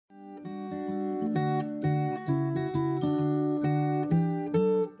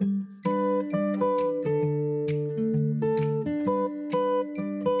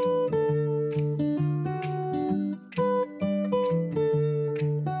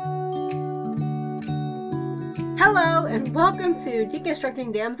Hello and welcome to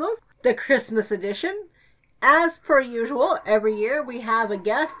Deconstructing Damsels, the Christmas edition. As per usual, every year we have a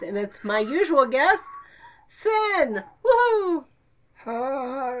guest, and it's my usual guest, Sven. Woohoo!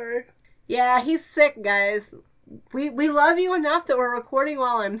 Hi. Yeah, he's sick, guys. We love you enough that we're recording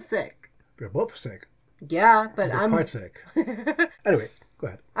while I'm sick. We're both sick. Yeah, but We're I'm quite sick. Anyway, go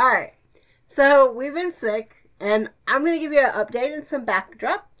ahead. All right. So we've been sick, and I'm going to give you an update and some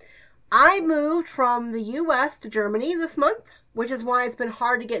backdrop. I moved from the U.S. to Germany this month, which is why it's been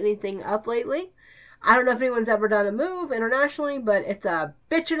hard to get anything up lately. I don't know if anyone's ever done a move internationally, but it's a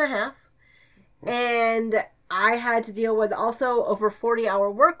bitch and a half. And I had to deal with also over 40-hour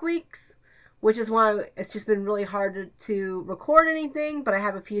work weeks, which is why it's just been really hard to record anything, but I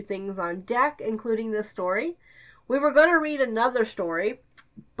have a few things on deck, including this story. We were going to read another story,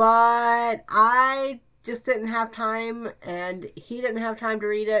 but I just didn't have time, and he didn't have time to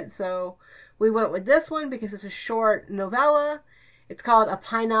read it, so we went with this one because it's a short novella. It's called A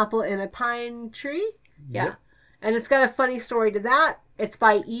Pineapple in a Pine Tree. Yep. Yeah. And it's got a funny story to that. It's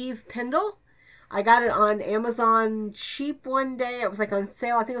by Eve Pendle. I got it on Amazon cheap one day. It was like on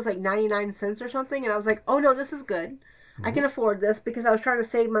sale. I think it was like 99 cents or something. And I was like, oh no, this is good. Mm-hmm. I can afford this because I was trying to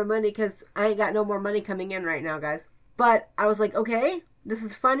save my money because I ain't got no more money coming in right now, guys. But I was like, okay, this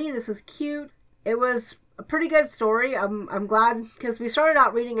is funny. This is cute. It was a pretty good story. I'm glad because we started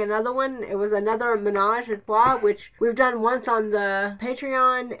out reading another one. It was another Menage a Trois, which we've done once on the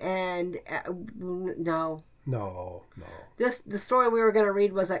Patreon. And no. The story we were going to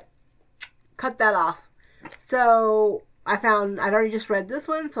read was like, cut that off. So I'd already just read this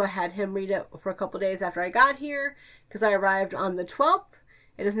one, so I had him read it for a couple days after I got here because I arrived on the 12th.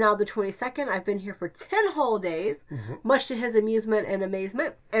 It is now the 22nd. I've been here for 10 whole days, much to his amusement and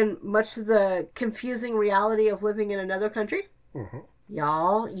amazement, and much to the confusing reality of living in another country.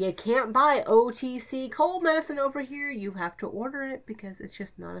 Y'all, you can't buy OTC cold medicine over here. You have to order it because it's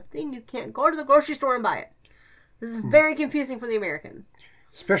just not a thing. You can't go to the grocery store and buy it. This is very confusing for the American.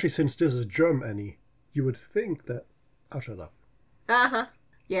 Especially since this is Germany. You would think that... I'll shut up. Uh-huh.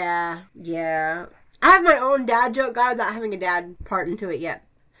 Yeah. I have my own dad joke guy without having a dad part into it yet.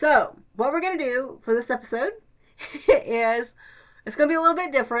 So, what we're going to do for this episode is, it's going to be a little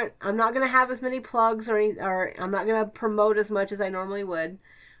bit different. I'm not going to have as many plugs or I'm not going to promote as much as I normally would.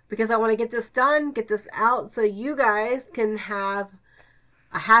 Because I want to get this done, get this out, so you guys can have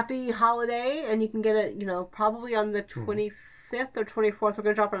a happy holiday. And you can get it, probably on the 25th or 24th. We're going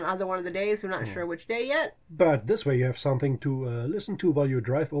to drop it on either one of the days. We're not sure which day yet. But this way you have something to listen to while you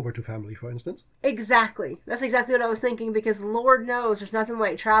drive over to family, for instance. Exactly. That's exactly what I was thinking, because Lord knows there's nothing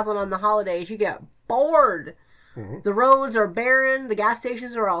like traveling on the holidays. You get bored. The roads are barren. The gas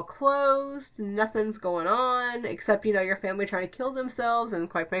stations are all closed. Nothing's going on except, your family trying to kill themselves. And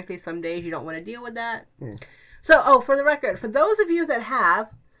quite frankly, some days you don't want to deal with that. So, for the record, for those of you that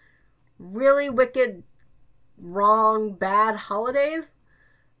have really wicked, wrong, bad holidays,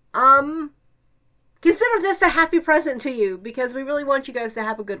 consider this a happy present to you, because we really want you guys to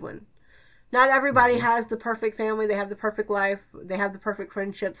have a good one. Not everybody has the perfect family, they have the perfect life, they have the perfect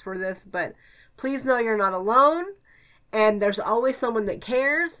friendships for this, but please know you're not alone, and there's always someone that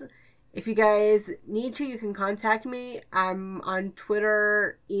cares. If you guys need to, you can contact me. I'm on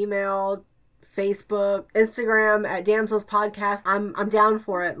Twitter, email, Facebook, Instagram at Damsels Podcast. I'm down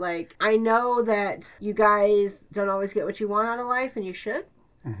for it. Like, I know that you guys don't always get what you want out of life, and you should.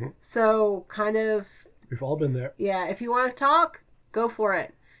 So, kind of... We've all been there. Yeah, if you want to talk, go for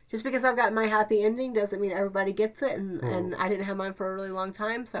it. Just because I've got my happy ending doesn't mean everybody gets it, and I didn't have mine for a really long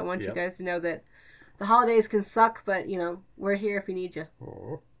time, so I want you guys to know that the holidays can suck, but, we're here if you need you.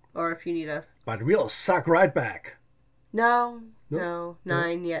 Or if you need us. But we'll suck right back. No,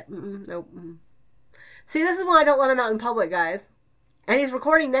 nine yet. Nope. See, this is why I don't let him out in public, guys. And he's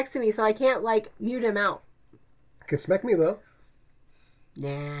recording next to me, so I can't, mute him out. Can smack me, though.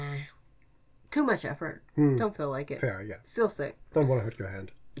 Nah. Too much effort. Don't feel like it. Fair, yeah. Still sick. Don't want to hurt your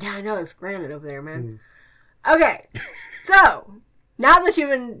hand. Yeah, I know. It's granite over there, man. Okay. So, now that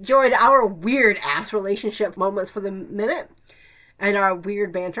you've enjoyed our weird-ass relationship moments for the minute, and our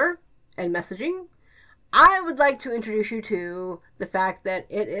weird banter and messaging, I would like to introduce you to the fact that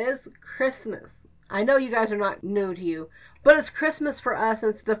it is Christmas. I know you guys are not new to you, but it's Christmas for us,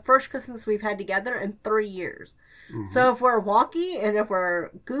 and it's the first Christmas we've had together in 3 years. So if we're wonky, and if we're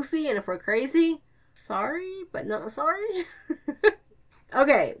goofy, and if we're crazy, sorry, but not sorry.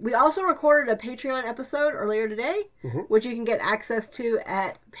 Okay, we also recorded a Patreon episode earlier today, which you can get access to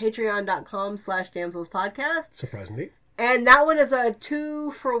at patreon.com/damselspodcast. Surprisingly. And that one is a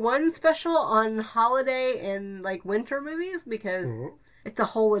 2-for-1 special on holiday and, winter movies, because It's a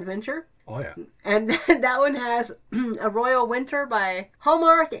whole adventure. Oh, yeah. And that one has A Royal Winter by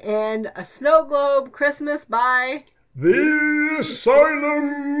Hallmark and A Snow Globe Christmas by... The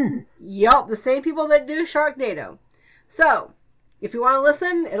Asylum! Yup, the same people that do Sharknado. So, if you want to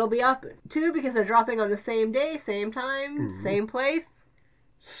listen, it'll be up too because they're dropping on the same day, same time, same place.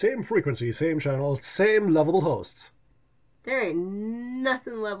 Same frequency, same channel, same lovable hosts. There ain't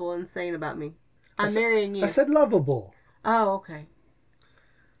nothing level insane about me. I'm marrying you. I said lovable. Oh, okay.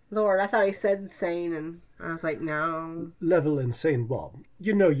 Lord, I thought he said insane, and I was like, no. Level insane, Bob.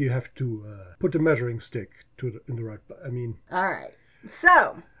 You know you have to put the measuring stick in the right... All right.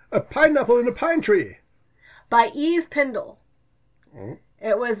 So. A pineapple in a pine tree. By Eve Pendle. Oh.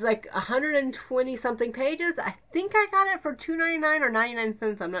 It was like 120 something pages. I think I got it for $2.99 or 99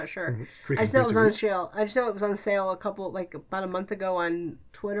 cents. I'm not sure. Mm-hmm. I just know it was on sale. I just know it was on sale about a month ago on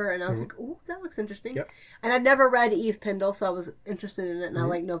Twitter, and I was like, "Ooh, that looks interesting." Yep. And I'd never read Eve Pendle, so I was interested in it, and I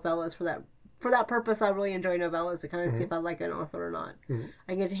like novellas for that. For that purpose, I really enjoy novellas to kind of see if I like an author or not.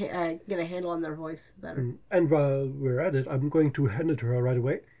 I get a handle on their voice better. And while we're at it, I'm going to hand it to her right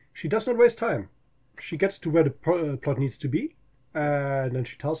away. She does not waste time. She gets to where the plot needs to be. And then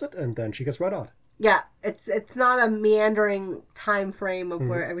she tells it, and then she gets right on. Yeah, it's not a meandering time frame of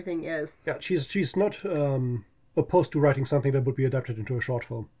where everything is. Yeah, she's not opposed to writing something that would be adapted into a short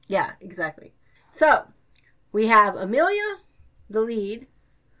film. Yeah, exactly. So, we have Amelia, the lead,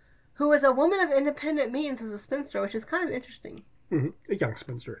 who is a woman of independent means as a spinster, which is kind of interesting. A young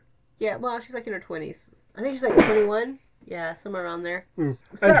spinster. Yeah, well, she's like in her 20s. I think she's like 21. Yeah, somewhere around there. So,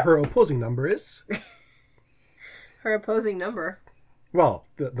 and her opposing number is... Her opposing number? Well,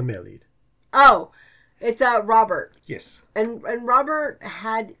 the male lead. Oh, it's Robert. Yes. And Robert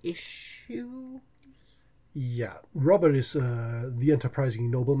had issue. Yeah, Robert is the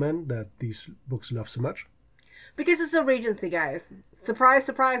enterprising nobleman that these books love so much. Because it's a Regency, guys. Surprise,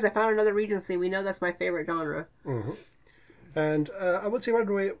 surprise! I found another Regency. We know that's my favorite genre. And I would say right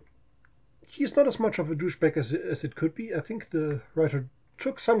away, he's not as much of a douchebag as it could be. I think the writer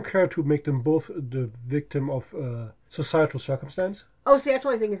took some care to make them both the victim of societal circumstance. Oh, see, I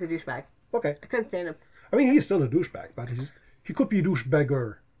totally think he's a douchebag. Okay. I couldn't stand him. I mean, he's still a douchebag, but he could be a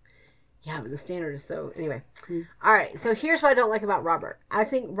douchebagger. Yeah, but the standard is so... Anyway. All right, so here's what I don't like about Robert. I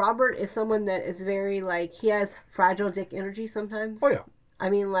think Robert is someone that is very, he has fragile dick energy sometimes. Oh, yeah. I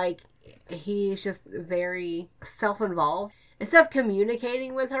mean, he's just very self-involved. Instead of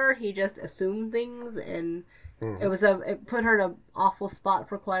communicating with her, he just assumed things, and... It put her in an awful spot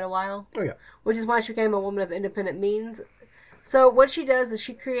for quite a while. Oh, yeah. Which is why she became a woman of independent means. So what she does is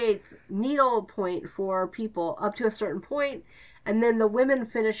she creates needle point for people up to a certain point, and then the women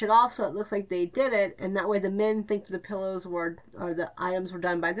finish it off so it looks like they did it, and that way the men think the pillows or the items were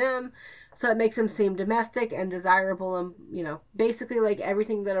done by them. So it makes them seem domestic and desirable and, basically like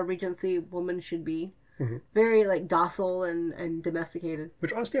everything that a Regency woman should be. Very docile and domesticated.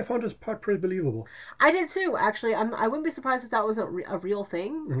 Which honestly I found this part pretty believable. I did too, actually. I wouldn't be surprised if that wasn't a real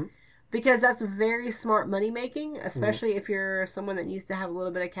thing. Because that's very smart money making, especially if you're someone that needs to have a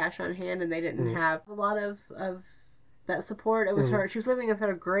little bit of cash on hand and they didn't have a lot of that support. It was her. She was living with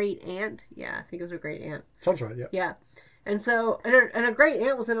her great aunt. Yeah, I think it was her great aunt. Sounds right, yeah. Yeah. And so, and a great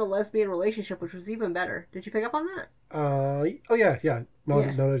aunt was in a lesbian relationship, which was even better. Did you pick up on that? Oh, yeah. No,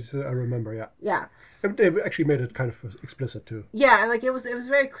 I remember, yeah. Yeah. They actually made it kind of explicit, too. Yeah, and it was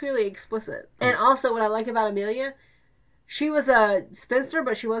very clearly explicit. And also, what I like about Amelia, she was a spinster,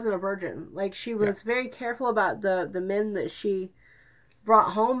 but she wasn't a virgin. She was very careful about the men that she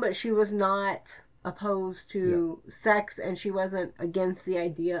brought home, but she was not opposed to sex, and she wasn't against the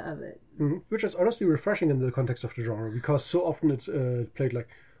idea of it. Which is honestly refreshing in the context of the genre, because so often it's played like,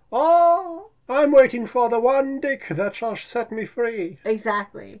 oh, I'm waiting for the one dick that shall set me free.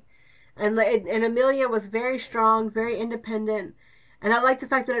 Exactly. And Amelia was very strong, very independent, and I like the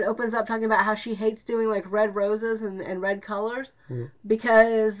fact that it opens up talking about how she hates doing red roses and red colors,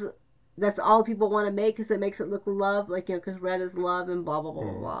 because that's all people want to make, because it makes it look love, because red is love and blah, blah, blah,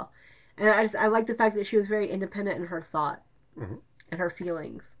 blah, blah. And I like the fact that she was very independent in her thought and her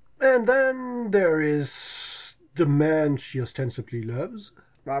feelings. And then there is the man she ostensibly loves.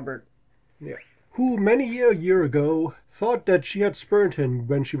 Robert. Yeah. Who many a year ago thought that she had spurned him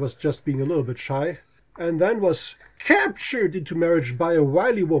when she was just being a little bit shy, and then was captured into marriage by a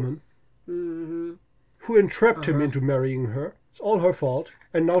wily woman who entrapped him into marrying her. It's all her fault,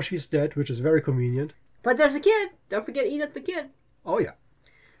 and now she's dead, which is very convenient. But there's a kid. Don't forget Edith the kid. Oh, yeah.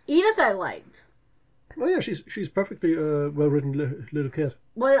 Edith I liked. Oh, yeah, she's perfectly well-written little kid.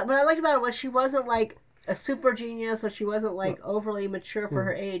 What I liked about it was she wasn't a super genius, or she wasn't overly mature for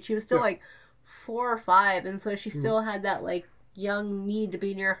her age. She was still 4 or 5, and so she still had that young need to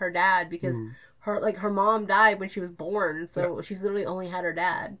be near her dad because her mom died when she was born, so she's literally only had her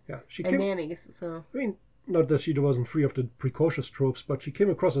dad. Yeah, and nannies. So I mean, not that she wasn't free of the precocious tropes, but she came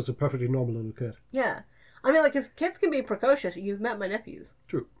across as a perfectly normal little kid. Yeah, I mean, like, his kids can be precocious. You've met my nephews.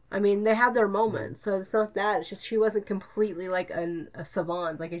 True. I mean, they have their moments, so it's not that. It's just she wasn't completely like a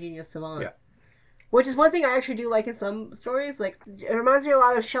savant, like a genius savant. Yeah. Which is one thing I actually do like in some stories. Like, it reminds me a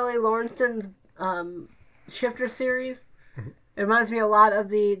lot of Shelley Lawrence's Shifter series. It reminds me a lot of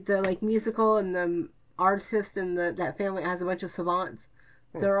the like musical and the artist and that family has a bunch of savants.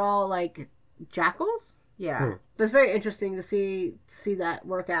 They're all like jackals. Yeah, but it's very interesting to see that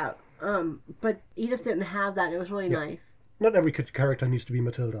work out. But Edith didn't have that. And it was really nice. Not every character needs to be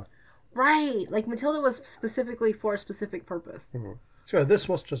Matilda. Right, like Matilda was specifically for a specific purpose. So this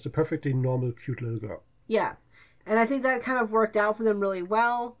was just a perfectly normal, cute little girl. Yeah, and I think that kind of worked out for them really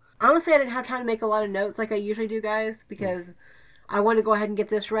well. Honestly, I didn't have time to make a lot of notes like I usually do, guys, because I want to go ahead and get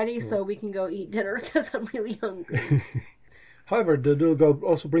this ready so we can go eat dinner because I'm really hungry. However, the little girl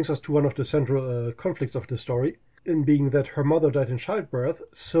also brings us to one of the central conflicts of the story, in being that her mother died in childbirth.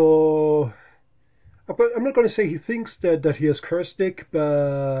 So, but I'm not going to say he thinks that he has cursed Dick,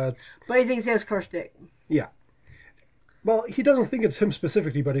 but he thinks he has cursed Dick. Yeah. Well, he doesn't think it's him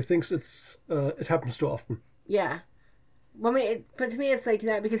specifically, but he thinks it happens too often. Yeah. Well, I mean, but to me, it's like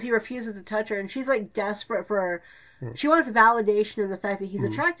that because he refuses to touch her, and she's like desperate for her. She wants validation in the fact that he's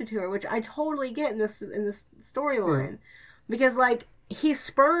attracted to her, which I totally get in this storyline, because like he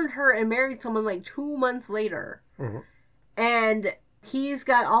spurned her and married someone like 2 months later, and he's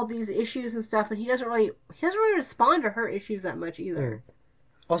got all these issues and stuff, and he doesn't really respond to her issues that much either.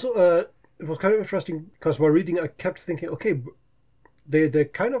 Also, it was kind of interesting because while reading, I kept thinking, okay, they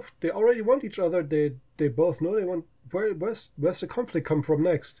already want each other. They both know they want. Where's the conflict come from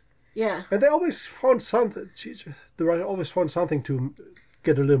next? Yeah. And they always found something. The writer always found something to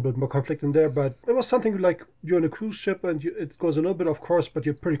get a little bit more conflict in there. But it was something like you're on a cruise ship and it goes a little bit off course, but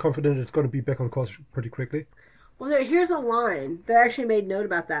you're pretty confident it's going to be back on course pretty quickly. Well, here's a line that I actually made note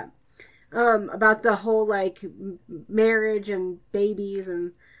about that. About the whole like marriage and babies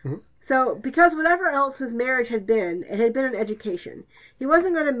and. So, because whatever else his marriage had been, it had been an education. He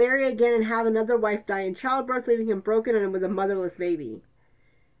wasn't going to marry again and have another wife die in childbirth, leaving him broken and with a motherless baby.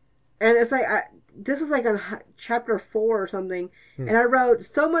 And it's like, this is like on chapter 4 or something. And I wrote,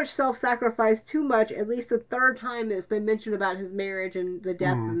 so much self-sacrifice, too much, at least the third time it's been mentioned about his marriage and the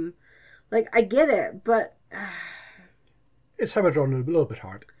death. And, like, I get it, but... it's hammered on a little bit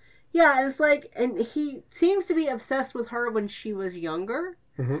hard. Yeah, and it's like, and he seems to be obsessed with her when she was younger.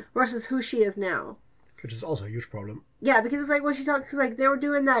 Versus who she is now. Which is also a huge problem. Yeah, because it's like when she talks, like they were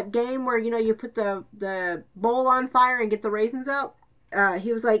doing that game where, you put the bowl on fire and get the raisins out.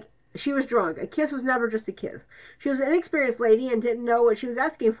 He was like, she was drunk. A kiss was never just a kiss. She was an inexperienced lady and didn't know what she was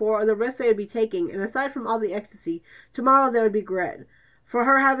asking for or the risks they would be taking. And aside from all the ecstasy, tomorrow there would be regret. For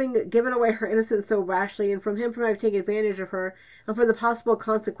her having given away her innocence so rashly, and from him for having taken advantage of her, and for the possible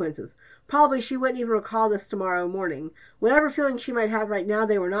consequences. Probably she wouldn't even recall this tomorrow morning. Whatever feelings she might have right now,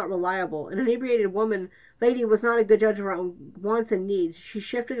 they were not reliable. An inebriated lady was not a good judge of her own wants and needs. She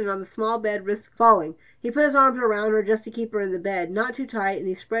shifted and on the small bed risked falling. He put his arms around her just to keep her in the bed, not too tight, and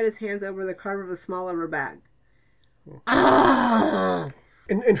he spread his hands over the curve of the small of her back.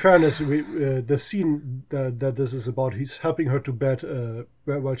 In fairness, the scene that this is about, he's helping her to bed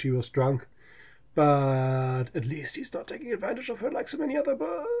while she was drunk. But at least he's not taking advantage of her like so many other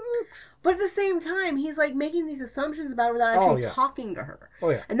books. But at the same time, he's like making these assumptions about her without actually talking to her. Oh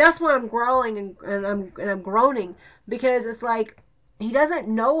yeah. And that's why I'm growling and I'm groaning, because it's like he doesn't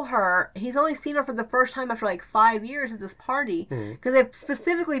know her. He's only seen her for the first time after like 5 years at this party, because they've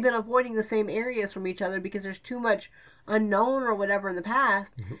specifically been avoiding the same areas from each other because there's too much unknown or whatever in the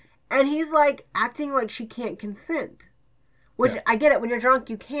past. And he's like acting like she can't consent. Which, I get it, when you're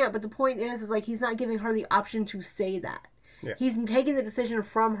drunk you can't, but the point is like he's not giving her the option to say that. Yeah. He's taking the decision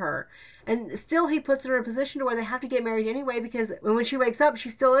from her. And still he puts her in a position to where they have to get married anyway, because when she wakes up,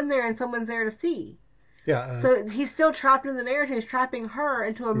 she's still in there and someone's there to see. Yeah. So he's still trapped in the marriage, and he's trapping her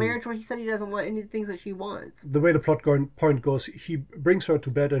into a marriage where he said he doesn't want any things that she wants. The way the point goes, he brings her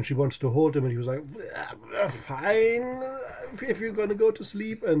to bed and she wants to hold him, and he was like, fine, if you're going to go to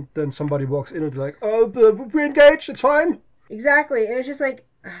sleep. And then somebody walks in and they're like, oh, we're engaged, it's fine. Exactly, and it's just like,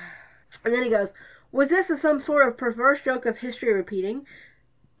 and then he goes, was this some sort of perverse joke of history repeating?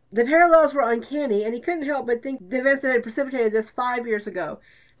 The parallels were uncanny, and he couldn't help but think the events that had precipitated this 5 years ago.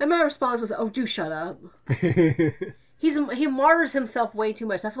 And my response was, oh, do shut up. He martyrs himself way too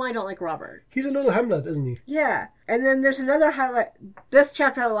much. That's why I don't like Robert. He's a little Hamlet, isn't he? Yeah, and then there's another highlight. This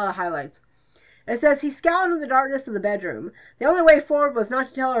chapter had a lot of highlights. It says, he scowled in the darkness of the bedroom. The only way forward was not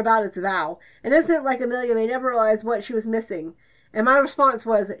to tell her about its vow. An innocent like Amelia may never realize what she was missing. And my response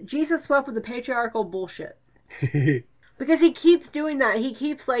was, Jesus swept with the patriarchal bullshit. Because he keeps doing that. He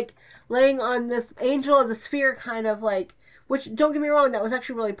keeps, like, laying on this angel of the sphere kind of, like, which, don't get me wrong, that was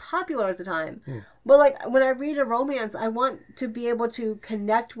actually really popular at the time. But, like, when I read a romance, I want to be able to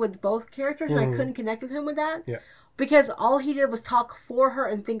connect with both characters, and I couldn't connect with him with that. Yeah. Because all he did was talk for her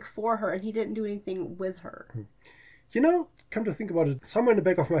and think for her, and he didn't do anything with her. You know, come to think about it, somewhere in the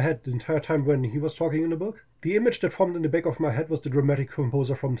back of my head, the entire time when he was talking in the book, the image that formed in the back of my head was the dramatic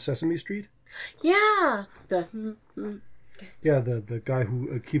composer from Sesame Street. Yeah. Yeah, the guy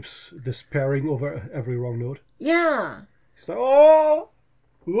who keeps despairing over every wrong note. Yeah. He's like, oh,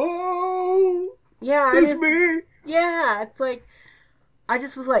 whoa, yeah, it's me. Yeah, it's like, I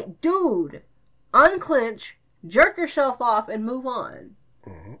just was like, dude, unclench, jerk yourself off, and move on.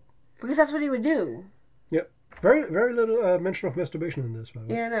 Because that's what he would do. Yep. Very, very little mention of masturbation in this, by the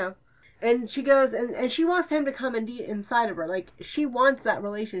way. Yeah, I know. And she goes, and she wants him to come inside of her. Like, she wants that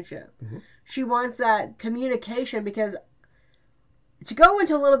relationship. She wants that communication, because to go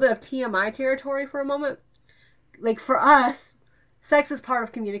into a little bit of TMI territory for a moment, like, for us, sex is part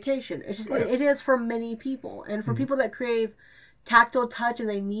of communication. It's just, it is for many people. And for people that crave tactile touch and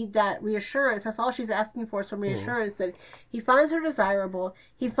they need that reassurance, that's all she's asking for, some reassurance that he finds her desirable,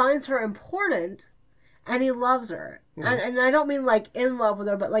 he finds her important, and he loves her. And I don't mean, like, in love with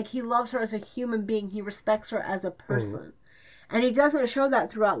her, but, like, he loves her as a human being. He respects her as a person. And he doesn't show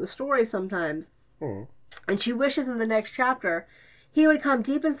that throughout the story sometimes. And she wishes in the next chapter he would come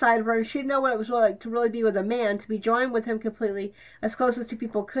deep inside of her and she'd know what it was like to really be with a man, to be joined with him completely, as close as two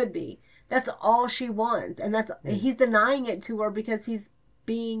people could be. That's all she wants. And that's he's denying it to her because he's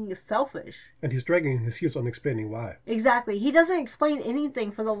being selfish. And he's dragging his heels on explaining why. Exactly. He doesn't explain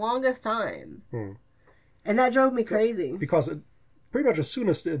anything for the longest time. And that drove me crazy. Because pretty much as soon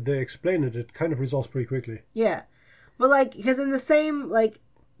as they explain it, it kind of resolves pretty quickly. Yeah. But, like, because in the same, like,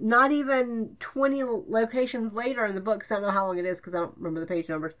 not even 20 locations later in the book, because I don't know how long it is because I don't remember the page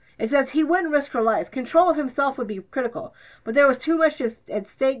numbers, it says he wouldn't risk her life. Control of himself would be critical, but there was too much at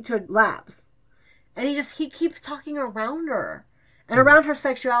stake to lapse. And he keeps talking around her and around her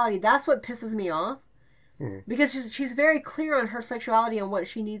sexuality. That's what pisses me off. Because she's very clear on her sexuality and what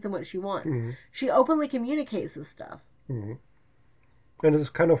she needs and what she wants. She openly communicates this stuff. And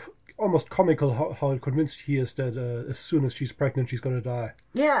it's kind of almost comical how convinced he is that as soon as she's pregnant, she's going to die.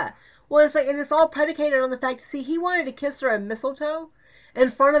 Yeah. Well, it's like, and it's all predicated on the fact, see, he wanted to kiss her in mistletoe in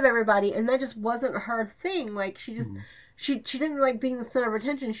front of everybody, and that just wasn't her thing. Like, she just, she didn't like being the center of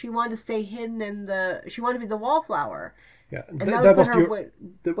attention. She wanted to stay hidden she wanted to be the wallflower. Yeah, and that was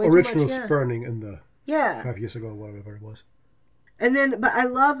the original spurning in the 5 years ago, whatever it was. And then, but I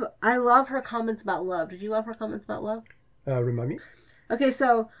love her comments about love. Did you love her comments about love? Remind me? Okay,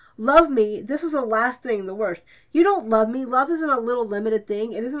 so, love me. This was the last thing, the worst. You don't love me. Love isn't a little limited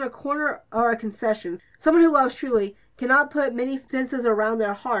thing. It isn't a corner or a concession. Someone who loves truly cannot put many fences around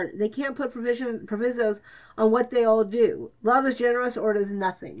their heart. They can't put provisos on what they all do. Love is generous or it is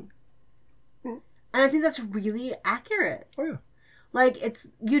nothing. And I think that's really accurate. Oh, yeah. Like,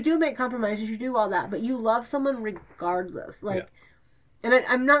 you do make compromises, you do all that, but you love someone regardless. Like, and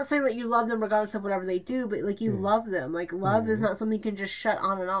I'm not saying that you love them regardless of whatever they do, but, like, you love them. Like, love is not something you can just shut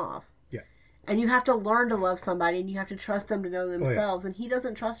on and off. Yeah. And you have to learn to love somebody, and you have to trust them to know themselves, and he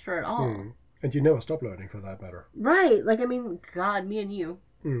doesn't trust her at all. And you never stop learning, for that matter. Right. Like, I mean, God, me and you.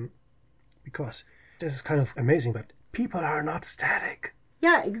 Because this is kind of amazing, but people are not static.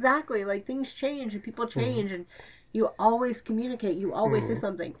 Yeah, exactly. Like, things change, and people change, and you always communicate. You always say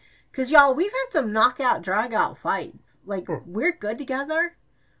something. Because, y'all, we've had some knockout, drag-out fights. Like, we're good together.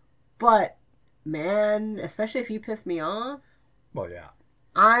 But, man, especially if you piss me off. Well, yeah.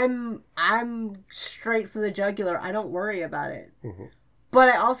 I'm straight for the jugular. I don't worry about it. But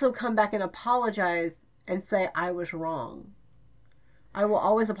I also come back and apologize and say I was wrong. I will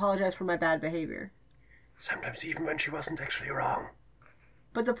always apologize for my bad behavior. Sometimes even when she wasn't actually wrong.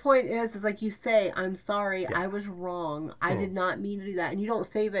 But the point is like you say, I'm sorry, I was wrong. I did not mean to do that. And you don't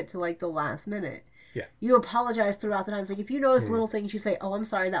save it to, like, the last minute. Yeah. You apologize throughout the time. It's like, if you notice little things, you say, oh, I'm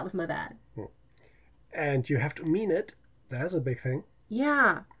sorry, that was my bad. And you have to mean it. That's a big thing.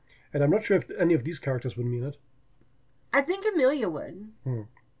 Yeah. And I'm not sure if any of these characters would mean it. I think Amelia would.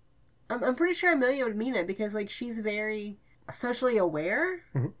 I'm pretty sure Amelia would mean it because, like, she's very socially aware,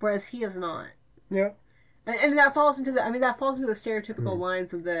 whereas he is not. Yeah. And that falls into the stereotypical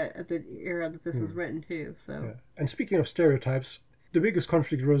lines of the era that this was written too. So. Yeah. And speaking of stereotypes, the biggest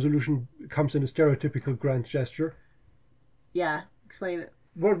conflict resolution comes in a stereotypical grand gesture. Yeah, explain it.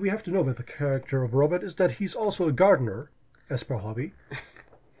 what we have to know about the character of Robert is that he's also a gardener, as per hobby.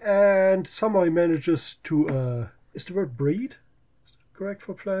 And somehow he manages to, is the word breed? Is that correct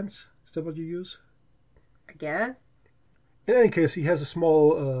for plants? Is that what you use? I guess. In any case, he has a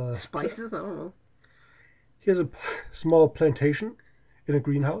small... Spices? I don't know. He has a small plantation in a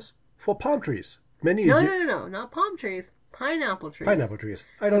greenhouse for palm trees. No, not palm trees. Pineapple trees. Pineapple trees.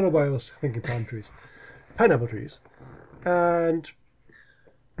 I don't know why I was thinking palm trees. Pineapple trees. And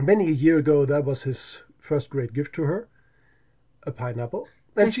many a year ago, that was his first great gift to her. A pineapple.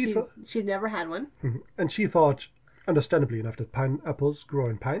 And she'd never had one. And she thought, understandably enough, that pineapples grow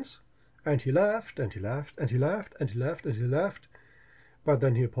in pines. And he laughed, and he laughed, and he laughed, and he laughed, and he laughed. But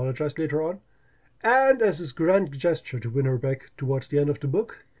then he apologized later on. And as his grand gesture to win her back towards the end of the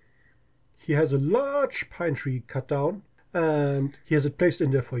book, he has a large pine tree cut down, and he has it placed in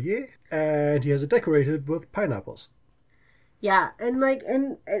their foyer, and he has it decorated with pineapples. Yeah, and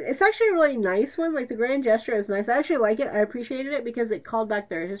it's actually a really nice one. Like, the grand gesture is nice. I actually like it. I appreciated it because it called back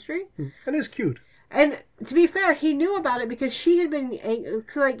their history. And it's cute. And to be fair, he knew about it because she had been,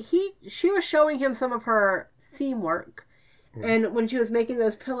 she was showing him some of her seam work. And when she was making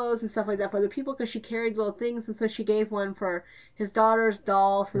those pillows and stuff like that for other people, because she carried little things, and so she gave one for his daughter's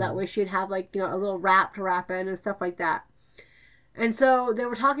doll, so that way she'd have a little wrap to wrap in and stuff like that. And so they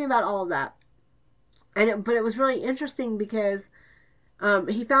were talking about all of that, but it was really interesting because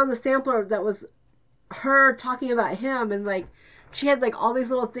he found the sampler that was her talking about him, and she had all these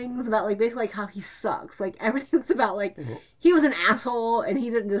little things about basically how he sucks. Everything was about he was an asshole and he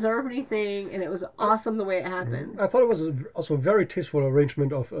didn't deserve anything, and it was awesome the way it happened. I thought it was also a very tasteful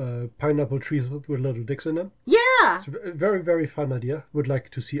arrangement of pineapple trees with little dicks in them. Yeah, it's a very, very fun idea. Would like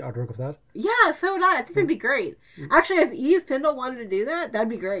to see artwork of that. Yeah, so would I. I think that'd be great. Actually, if Eve Pendle wanted to do that, that'd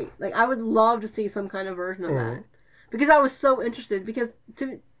be great. I would love to see some kind of version of that, because I was so interested. Because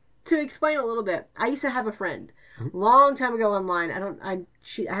to explain a little bit, I used to have a friend. Long time ago online. I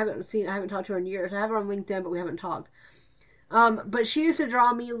haven't talked to her in years. I have her on LinkedIn, but we haven't talked. But she used to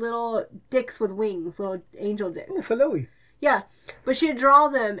draw me little dicks with wings, little angel dicks. Oh, flowy. Yeah, but she'd draw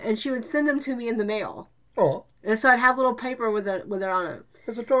them and she would send them to me in the mail. Oh. And so I'd have little paper with it on it.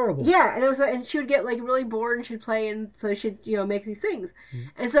 That's adorable. Yeah, and she would get really bored and she'd play, and so she'd make these things.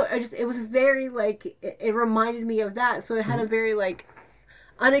 And so it was very it reminded me of that. So it had a very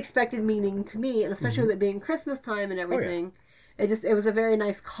unexpected meaning to me, and especially with it being Christmas time and everything. Oh, yeah. It was a very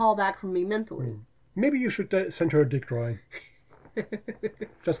nice callback for me mentally. Maybe you should send her a dick drawing.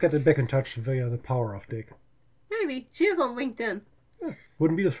 Just get it back in touch via the power of dick. Maybe. She is on LinkedIn. Yeah.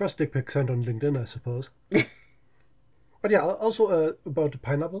 Wouldn't be the first dick pic sent on LinkedIn, I suppose. But yeah, also about the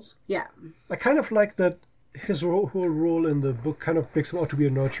pineapples. Yeah. I kind of like that his whole role in the book kind of makes him out to be a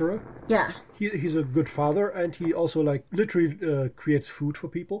nurturer. Yeah. He's a good father, and he also literally creates food for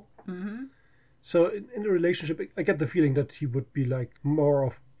people. Mm-hmm. So in the relationship, I get the feeling that he would be more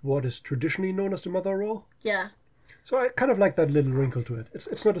of what is traditionally known as the mother role. Yeah. So I kind of like that little wrinkle to it.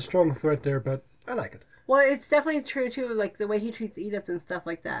 It's not a strong thread there, but I like it. Well, it's definitely true too, the way he treats Edith and stuff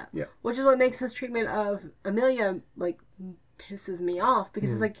like that. Yeah. Which is what makes his treatment of Amelia pisses me off,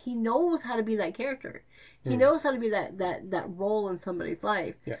 because it's he knows how to be that character. He knows how to be that role in somebody's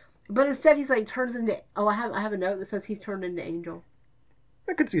life. Yeah. But instead he's turns into I have a note that says he's turned into Angel.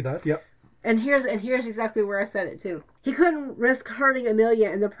 I could see that, yeah. And here's exactly where I said it too. He couldn't risk hurting Amelia,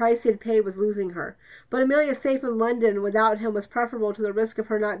 and the price he'd pay was losing her. But Amelia safe in London without him was preferable to the risk of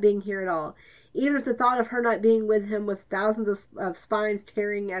her not being here at all, even if the thought of her not being with him was thousands of spines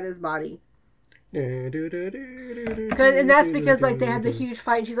tearing at his body. And that's because they had the huge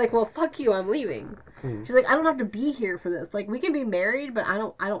fight, and she's like, well, fuck you, I'm leaving. She's like, I don't have to be here for this. We can be married, but I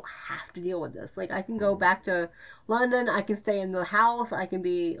don't have to deal with this. I can go back to London, I can stay in the house, I can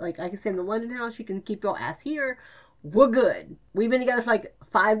be I can stay in the London house, you can keep your ass here. We're good. We've been together for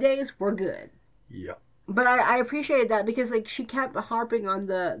 5 days, we're good. Yeah. But I appreciated that, because she kept harping on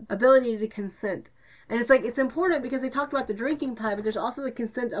the ability to consent. And it's important because they talked about the drinking pipe, but there's also the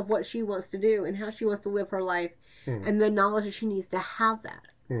consent of what she wants to do and how she wants to live her life, and the knowledge that she needs to have that.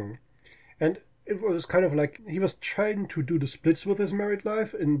 And it was kind of he was trying to do the splits with his married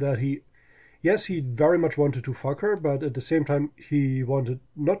life, in that he very much wanted to fuck her, but at the same time he wanted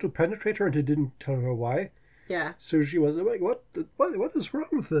not to penetrate her, and he didn't tell her why. Yeah. So she was like, what is wrong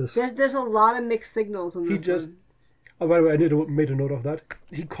with this? There's a lot of mixed signals in this one. Oh, by the way, I made a note of that.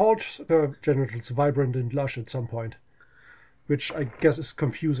 He called her genitals vibrant and lush at some point, which I guess is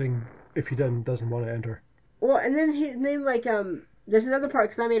confusing if he then doesn't want to enter. Well, and then there's another part,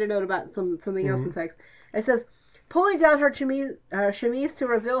 because I made a note about something else in sex. It says, Pulling down her chemise to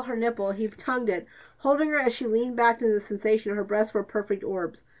reveal her nipple, he tongued it, holding her as she leaned back into the sensation. Her breasts were perfect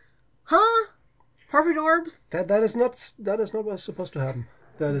orbs. Huh? Perfect orbs? That is not what's supposed to happen.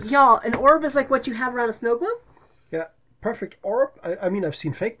 That is... Y'all, an orb is like what you have around a snow globe? Yeah, perfect orb. I mean, I've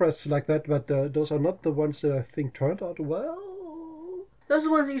seen fake breasts like that, but those are not the ones that I think turned out well. Those are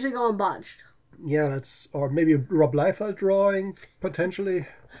the ones that usually go unbotched. Yeah, that's... Or maybe a Rob Liefeld drawing, potentially.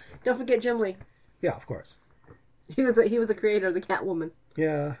 Don't forget Jim Lee. Yeah, of course. He was a creator of the Catwoman.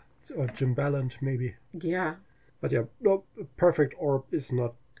 Yeah, or Jim Ballant, maybe. Yeah. But yeah, no, perfect orb is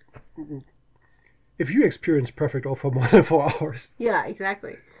not... If you experience perfect orb for more than 4 hours... Yeah,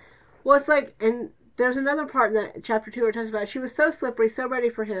 exactly. Well, it's like... And there's another part in that chapter 2 where it talks about she was so slippery, so ready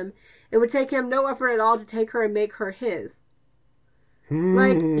for him, it would take him no effort at all to take her and make her his.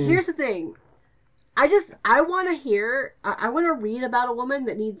 Like, here's the thing. I want to hear... I want to read about a woman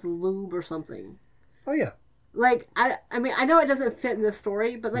that needs lube or something. Oh, yeah. Like, I mean, I know it doesn't fit in the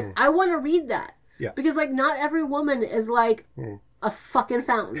story, but, like, I want to read that. Yeah. Because, like, not every woman is, like, a fucking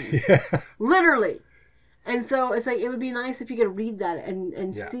fountain. Yeah. Literally. And so, it's like, it would be nice if you could read that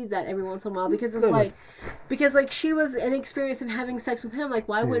and see that every once in a while. Because it's like, like, she was inexperienced in having sex with him. Like,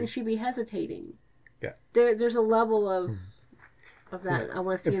 why wouldn't she be hesitating? Yeah. There's a level of that. I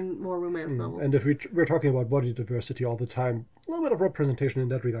want to see in more romance novels. And if we're talking about body diversity all the time, a little bit of representation in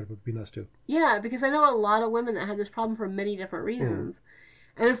that regard would be nice too. Yeah, because I know a lot of women that have this problem for many different reasons.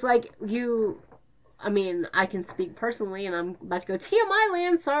 And it's like I mean, I can speak personally, and I'm about to go TMI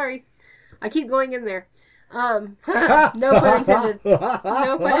land, sorry. I keep going in there. No pun intended.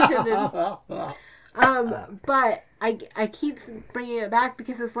 No pun intended. But I keep bringing it back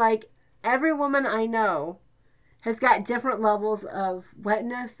because it's like every woman I know has got different levels of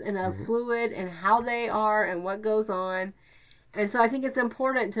wetness and of fluid and how they are and what goes on. And so I think it's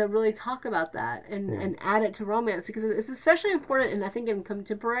important to really talk about that and add it to romance because it's especially important in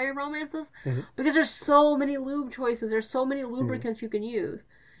contemporary romances because there's so many lube choices. There's so many lubricants you can use.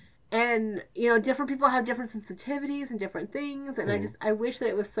 And, you know, different people have different sensitivities and different things. And I wish that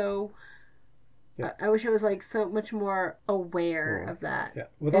it was so... Yeah. I wish it was like so much more aware of that. Yeah.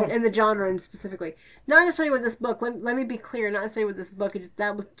 And the genre specifically. Not necessarily with this book. Let me be clear. Not necessarily with this book.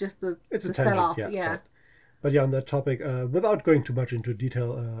 That was just the set off. Yeah. But yeah, on that topic, without going too much into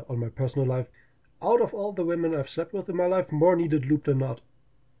detail on my personal life, out of all the women I've slept with in my life, more needed lube than not.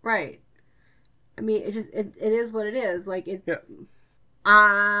 Right. I mean, it is what it is. Like, it's... Yeah.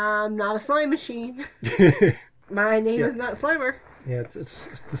 I'm not a slime machine. My name is not Slimer. Yeah, it's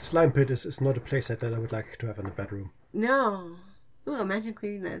the slime pit is not a playset that I would like to have in the bedroom. No. Ooh, imagine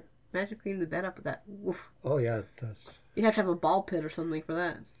cleaning the bed up with that. Oof. Oh yeah, it does. You'd have to have a ball pit or something for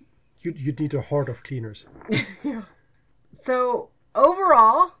that. You'd need a horde of cleaners. Yeah. So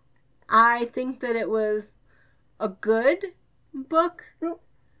overall, I think that it was a good book. Yep.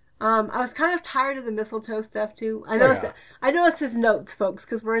 I was kind of tired of the mistletoe stuff too. I noticed his notes, folks,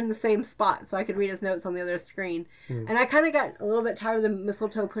 because we're in the same spot, so I could read his notes on the other screen. And I kind of got a little bit tired of the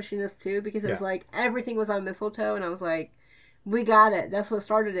mistletoe pushing us too, because it was like everything was on mistletoe, and I was like, we got it. That's what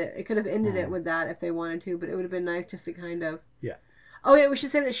started it. It could have ended it with that if they wanted to, but it would have been nice just to kind of... Yeah. Oh yeah, we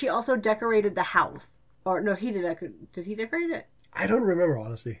should say that she also decorated the house. Or no, he did. Did he decorate it? I don't remember,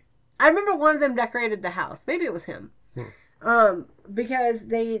 honestly. I remember one of them decorated the house. Maybe it was him. Because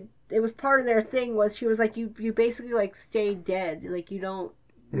it was part of their thing was she was like, you basically like stay dead. Like you don't,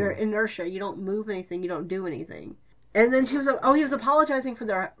 you're inertia. You don't move anything. You don't do anything. And then he was apologizing for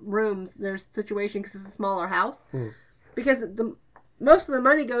their rooms, their situation, because it's a smaller house. Because most of the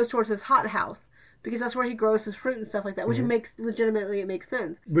money goes towards his hot house. Because that's where he grows his fruit and stuff like that, which it makes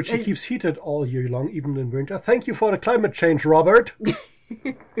sense. Which he keeps heated all year long, even in winter. Thank you for the climate change, Robert.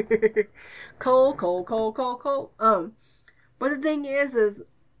 Coal. But the thing is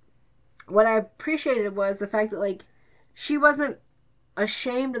what I appreciated was the fact that, like, she wasn't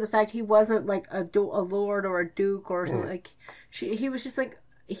ashamed of the fact he wasn't, like, a lord or a duke or something. Like, he was just, like,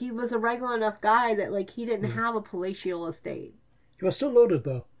 he was a regular enough guy that, like, he didn't have a palatial estate. He was still loaded,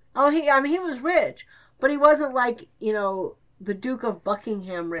 though. Oh, he was rich, but he wasn't, like, you know, the Duke of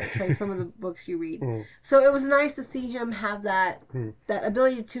Buckingham rich, like some of the books you read. So it was nice to see him have that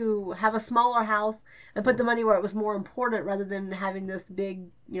ability to have a smaller house and put the money where it was more important rather than having this big,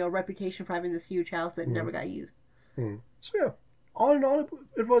 you know, reputation for having this huge house that never got used. So yeah, all in all,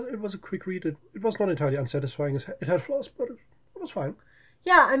 it was a quick read. It was not entirely unsatisfying. It had flaws, but it was fine.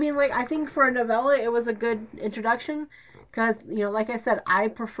 Yeah, I mean, like, I think for a novella, it was a good introduction because, you know, like I said, I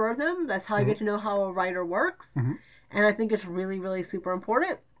prefer them. That's how I get to know how a writer works. And I think it's really, really super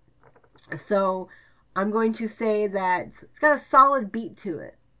important. So I'm going to say that it's got a solid beat to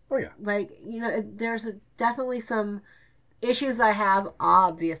it. Oh, yeah. Like, there's definitely some issues I have,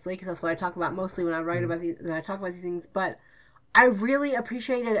 obviously, because that's what I talk about mostly when I write about these, when I talk about these things, but I really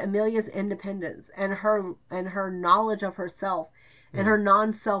appreciated Amelia's independence and her knowledge of herself and her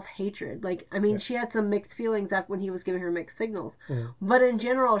non-self hatred. Like, I mean, she had some mixed feelings after when he was giving her mixed signals, but in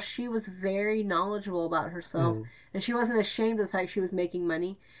general, she was very knowledgeable about herself, and she wasn't ashamed of the fact she was making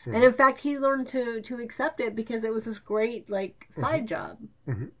money. And in fact, he learned to accept it because it was this great like side job.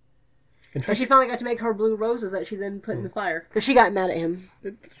 In fact, and she finally got to make her blue roses that she then put in the fire because she got mad at him.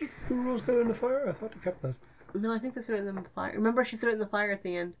 Did the blue rose go in the fire? I thought he kept that. No, I think they threw it in the fire. Remember, she threw it in the fire at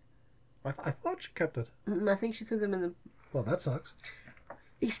the end. I thought she kept it. I think she threw them in the... Well, that sucks.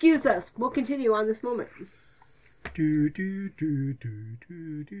 Excuse us. We'll continue on this moment.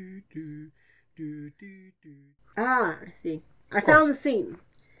 Ah, I see. I found the scene.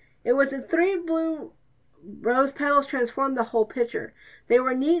 It was in 3 blue rose petals transformed the whole picture. They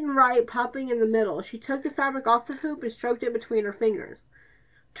were neat and right, popping in the middle. She took the fabric off the hoop and stroked it between her fingers.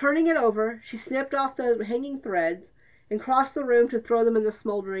 Turning it over, she snipped off the hanging threads and crossed the room to throw them in the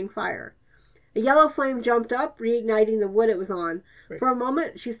smoldering fire. A yellow flame jumped up, reigniting the wood it was on. Right. For a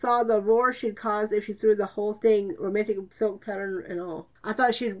moment, she saw the roar she'd cause if she threw the whole thing, romantic silk pattern and all. I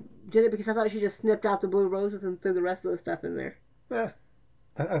thought she did it because I thought she just snipped out the blue roses and threw the rest of the stuff in there. Yeah.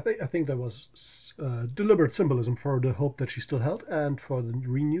 I think that was deliberate symbolism for the hope that she still held and for the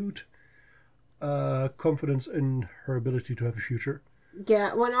renewed confidence in her ability to have a future.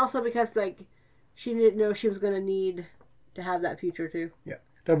 Yeah, well, and also because like she didn't know she was going to need to have that future too. Yeah,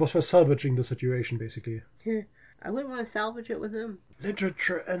 that was for salvaging the situation, basically. I wouldn't want to salvage it with him.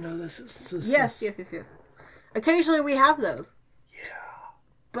 Literature analysis. Yes. Occasionally we have those. Yeah.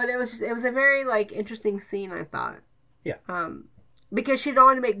 But it was a very like interesting scene, I thought. Yeah. Because she didn't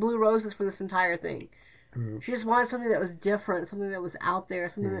want to make blue roses for this entire thing. She just wanted something that was different, something that was out there,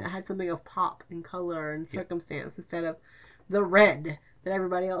 something that had something of pop and color and circumstance instead of the red that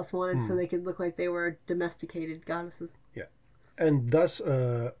everybody else wanted so they could look like they were domesticated goddesses. Yeah. And thus,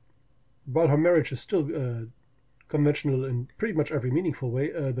 while her marriage is still conventional in pretty much every meaningful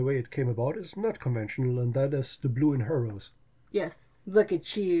way, the way it came about is not conventional, and that is the blue in her rose. Yes. Look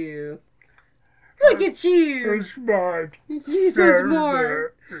at you. Look at you. You're smart. You're so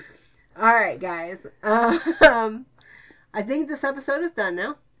smart. All right, guys. I think this episode is done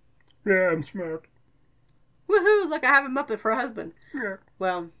now. Yeah, I'm smart. Woohoo! Look, I have a Muppet for a husband. Yeah.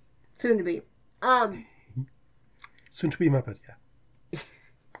 Well, soon to be. Soon to be Muppet, yeah.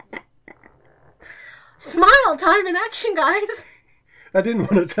 Smile time in action, guys. I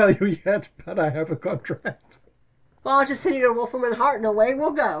didn't want to tell you yet, but I have a contract. Well, I'll just send you to Wolferman Heart and away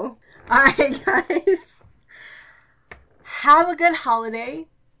we'll go. Alright, guys. Have a good holiday.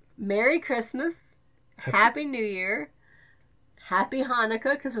 Merry Christmas. Happy New Year. Happy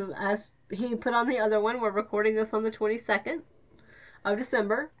Hanukkah, because as he put on the other one, we're recording this on the 22nd of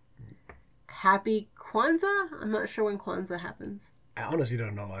December. Happy Kwanzaa? I'm not sure when Kwanzaa happens. I honestly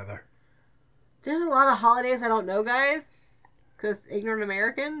don't know either. There's a lot of holidays I don't know, guys, because ignorant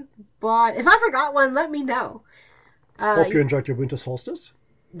American. But if I forgot one, let me know. Hope you enjoyed your winter solstice.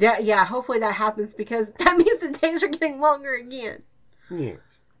 Yeah, hopefully that happens because that means the days are getting longer again. Yeah.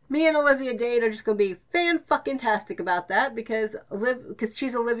 Me and Olivia Dade are just going to be fan-fucking-tastic about that because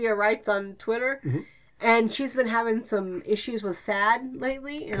she's Olivia Wrights on Twitter, and she's been having some issues with SAD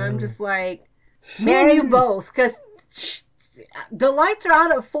lately, and I'm just like, me and you both, because the lights are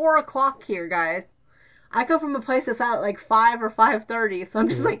out at 4 o'clock here, guys. I come from a place that's out at like 5 or 5:30, so I'm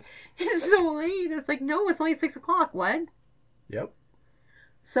just like, it's so late. It's like, no, it's only 6 o'clock. What? Yep.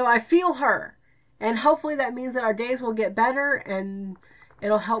 So I feel her, and hopefully that means that our days will get better, and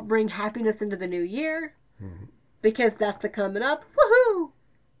it'll help bring happiness into the new year, because that's the coming up. Woohoo!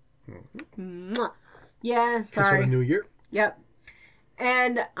 Yeah, sorry. For the new year. Yep.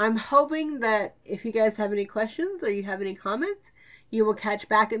 And I'm hoping that if you guys have any questions or you have any comments, you will catch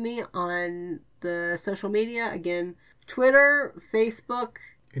back at me on the social media. Again, Twitter, Facebook,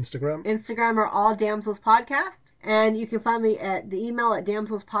 Instagram are all Damsels Podcast. And you can find me at the email at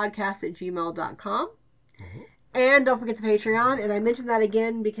damselspodcast@gmail.com. And don't forget the Patreon. And I mentioned that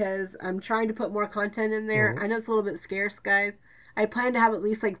again because I'm trying to put more content in there. I know it's a little bit scarce, guys. I plan to have at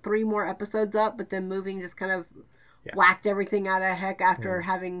least like 3 more episodes up, but then moving just kind of whacked everything out of heck after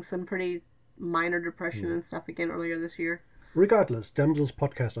having some pretty minor depression and stuff again earlier this year. Regardless, Damsels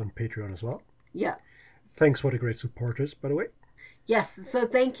Podcast on Patreon as well. Yeah. Thanks for the great supporters, by the way. Yes, so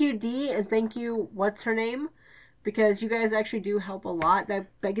thank you, Dee, and thank you, what's her name? Because you guys actually do help a lot. That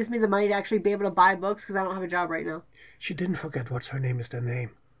gives me the money to actually be able to buy books because I don't have a job right now. She didn't forget what's her name is the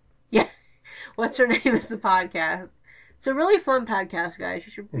name. Yeah. What's her name is the podcast. It's a really fun podcast, guys.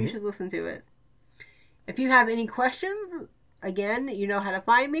 You should listen to it. If you have any questions, again, you know how to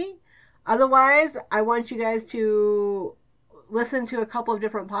find me. Otherwise, I want you guys to listen to a couple of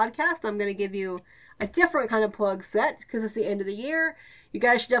different podcasts. I'm going to give you a different kind of plug set because it's the end of the year. You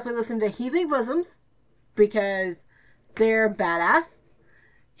guys should definitely listen to Heaving Bosoms because they're badass.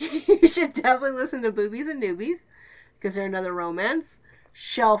 You should definitely listen to Boobies and Newbies because they're another romance.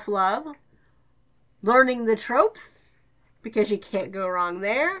 Shelf Love. Learning the Tropes because you can't go wrong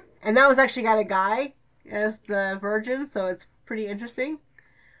there. And that was actually got a guy as the virgin, so it's pretty interesting.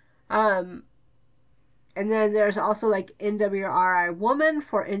 And then there's also like NWRI Woman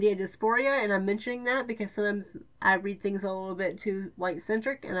for India Dysphoria, and I'm mentioning that because sometimes I read things a little bit too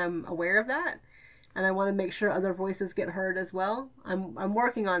white-centric, and I'm aware of that. And I want to make sure other voices get heard as well. I'm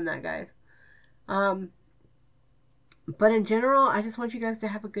working on that, guys. But in general, I just want you guys to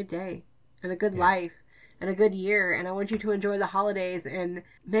have a good day and a good life and a good year, and I want you to enjoy the holidays, and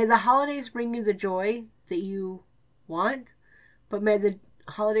may the holidays bring you the joy that you want, but may the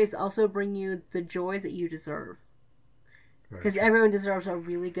holidays also bring you the joy that you deserve. Because everyone deserves a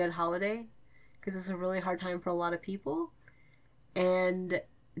really good holiday, because it's a really hard time for a lot of people, and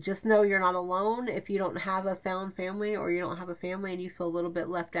just know you're not alone. If you don't have a found family, or you don't have a family and you feel a little bit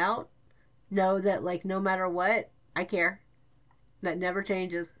left out, know that, like, no matter what, I care. That never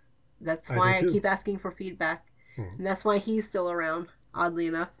changes. That's why I keep asking for feedback. And that's why he's still around, oddly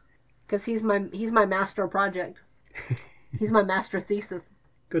enough. Because he's my master project. He's my master thesis.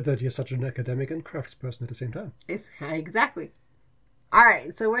 Good that you're such an academic and crafts person at the same time. Exactly.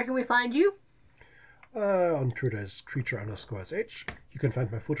 Alright, so where can we find you? On Twitter as creature_sh. You can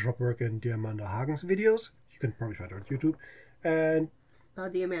find my Photoshop work in Diamanda Hagen's videos. You can probably find her on YouTube. And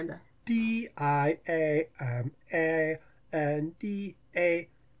spell Diamanda. Diamanda.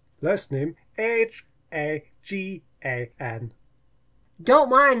 Last name Hagan. Don't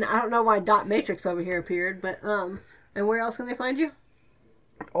mind. I don't know why Dot Matrix over here appeared, but and where else can they find you?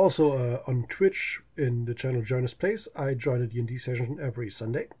 Also on Twitch in the channel Jonas Plays. I join a D&D session every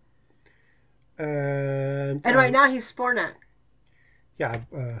Sunday. And right now he's Spornak. Yeah,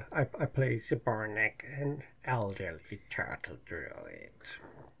 I play Spornak, an elderly turtle druid.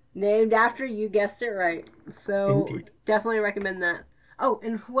 Named after, you guessed it right. So Indeed. Definitely recommend that. Oh,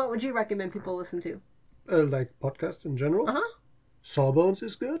 and what would you recommend people listen to? Like podcasts in general. Sawbones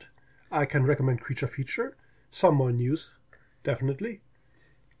is good. I can recommend Creature Feature. Some more news, definitely.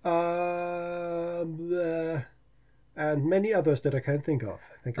 And many others that I can't think of.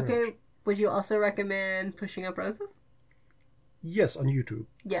 Thank you very much. Would you also recommend Pushing Up Roses? Yes, on YouTube.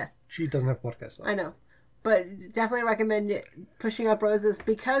 Yeah. She doesn't have podcasts. I know. But definitely recommend Pushing Up Roses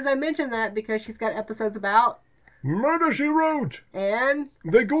because I mentioned that because she's got episodes about Murder, She Wrote! And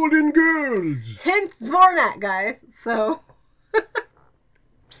The Golden Girls! Hence Spornak, guys. So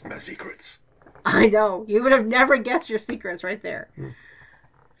Psst, my secrets. I know. You would have never guessed your secrets right there.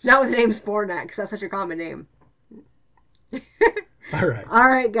 Not with the name Spornak, because that's such a common name. Alright.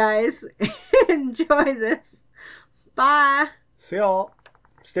 Alright, guys. Enjoy this. Bye. See y'all.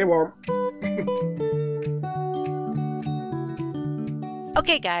 Stay warm.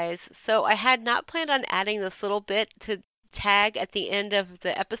 Okay, guys, so I had not planned on adding this little bit to tag at the end of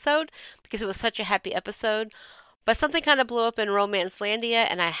the episode because it was such a happy episode, but something kind of blew up in Romancelandia,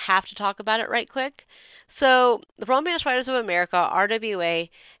 and I have to talk about it right quick. So, the Romance Writers of America, RWA,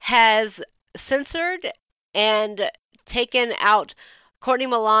 has censored and taken out Courtney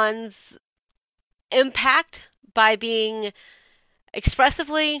Milan's impact by being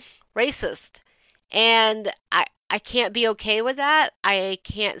expressively racist, and I can't be okay with that. I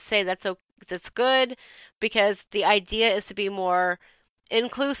can't say that's good because the idea is to be more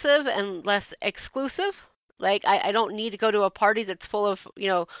inclusive and less exclusive. Like, I don't need to go to a party that's full of,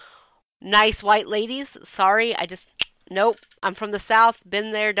 nice white ladies. Sorry, nope. I'm from the South,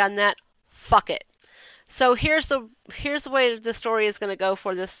 been there, done that. Fuck it. So here's the way the story is going to go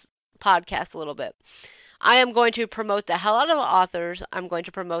for this podcast a little bit. I am going to promote the hell out of authors. I'm going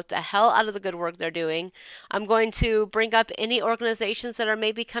to promote the hell out of the good work they're doing. I'm going to bring up any organizations that are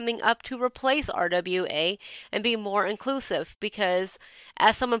maybe coming up to replace RWA and be more inclusive because,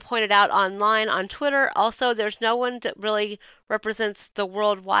 as someone pointed out online on Twitter, also there's no one that really represents the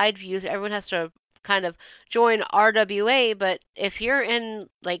worldwide views. Everyone has to kind of join RWA, but if you're in,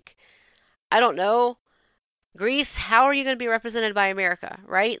 like, I don't know, Greece, how are you going to be represented by America,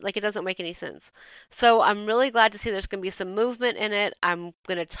 right? Like, it doesn't make any sense. So I'm really glad to see there's going to be some movement in it. I'm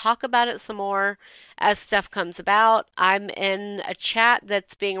going to talk about it some more as stuff comes about. I'm in a chat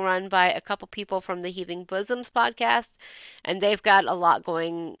that's being run by a couple people from the Heaving Bosoms podcast, and they've got a lot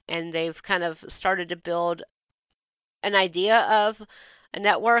going, and they've kind of started to build an idea of a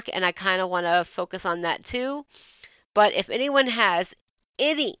network, and I kind of want to focus on that too. But if anyone has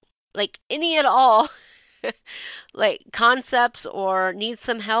any, like any at all, like concepts or needs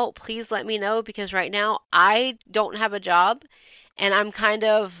some help, please let me know, because right now I don't have a job and I'm kind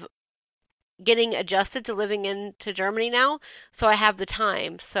of getting adjusted to living into Germany now, so I have the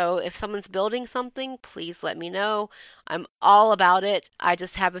time. So if someone's building something, please let me know. I'm all about it. I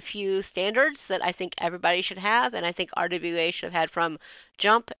just have a few standards that I think everybody should have, and I think RWA should have had from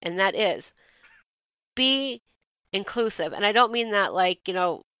jump, and that is be inclusive. And I don't mean that like,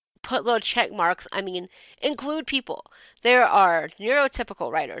 put little check marks. I mean, include people. There are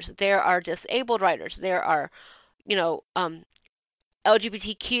neurotypical writers, there are disabled writers, there are,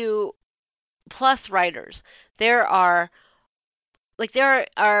 LGBTQ plus writers. There are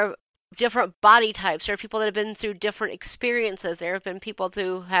different body types. There are people that have been through different experiences. There have been people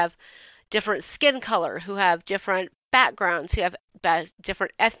who have different skin color, who have different backgrounds, who have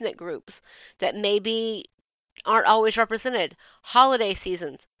different ethnic groups that maybe aren't always represented. Holiday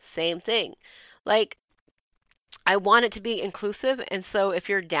seasons, same thing. Like, I want it to be inclusive, and so if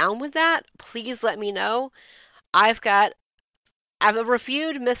you're down with that, please let me know. I've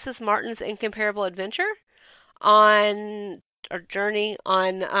reviewed Mrs. Martin's Incomparable Adventure on or journey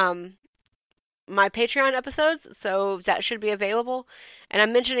on my Patreon episodes, so that should be available. And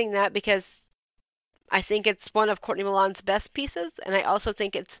I'm mentioning that because I think it's one of Courtney Milan's best pieces, and I also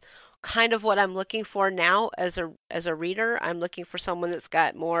think it's kind of what I'm looking for now as a reader. I'm looking for someone that's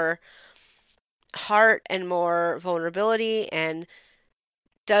got more heart and more vulnerability and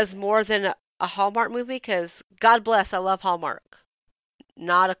does more than a Hallmark movie, because God bless, I love Hallmark.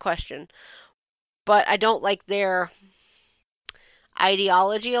 Not a question. But I don't like their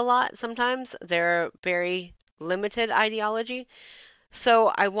ideology a lot sometimes. They're very limited ideology.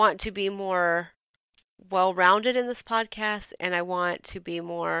 So I want to be more well-rounded in this podcast, and I want to be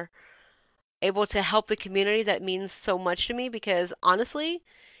more able to help the community that means so much to me, because honestly,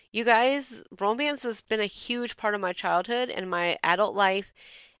 you guys, romance has been a huge part of my childhood and my adult life,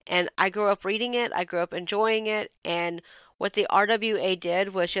 and I grew up reading it, I grew up enjoying it, and what the RWA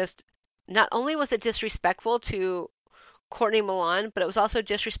did was just, not only was it disrespectful to Courtney Milan, but it was also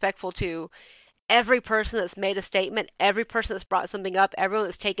disrespectful to every person that's made a statement, every person that's brought something up, everyone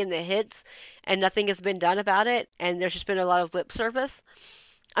that's taken the hits, and nothing has been done about it, and there's just been a lot of lip service.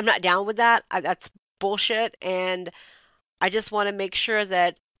 I'm not down with that. That's bullshit, and I just want to make sure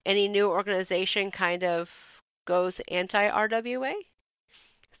that any new organization kind of goes anti-RWA.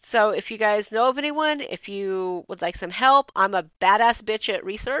 So if you guys know of anyone, if you would like some help, I'm a badass bitch at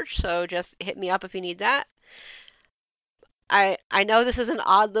research, so just hit me up if you need that. I know this is an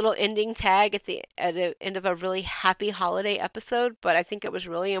odd little ending tag at the end of a really happy holiday episode, but I think it was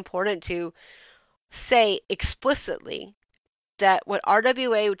really important to say explicitly that what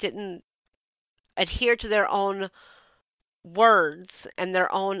RWA didn't adhere to their own words and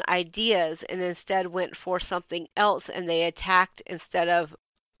their own ideas and instead went for something else, and they attacked instead of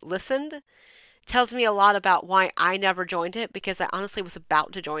listened, tells me a lot about why I never joined it, because I honestly was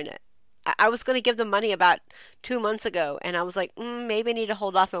about to join it. I was going to give them money about 2 months ago, and I was like, maybe I need to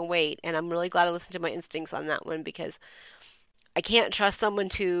hold off and wait. And I'm really glad I listened to my instincts on that one, because I can't trust someone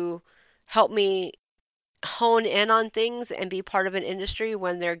to help me hone in on things and be part of an industry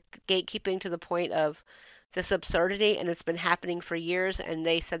when they're gatekeeping to the point of this absurdity, and it's been happening for years, and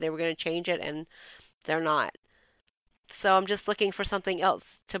they said they were going to change it, and they're not. So I'm just looking for something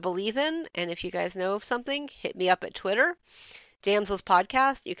else to believe in, and if you guys know of something, hit me up at Twitter, Damsels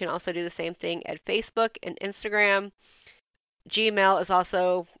Podcast. You can also do the same thing at Facebook and Instagram. Gmail is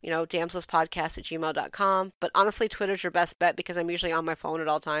also, damselspodcast@gmail.com. But honestly, Twitter's your best bet, because I'm usually on my phone at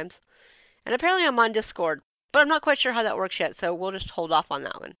all times. And apparently I'm on Discord, but I'm not quite sure how that works yet, so we'll just hold off on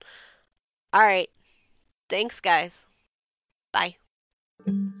that one. All right. Thanks, guys. Bye.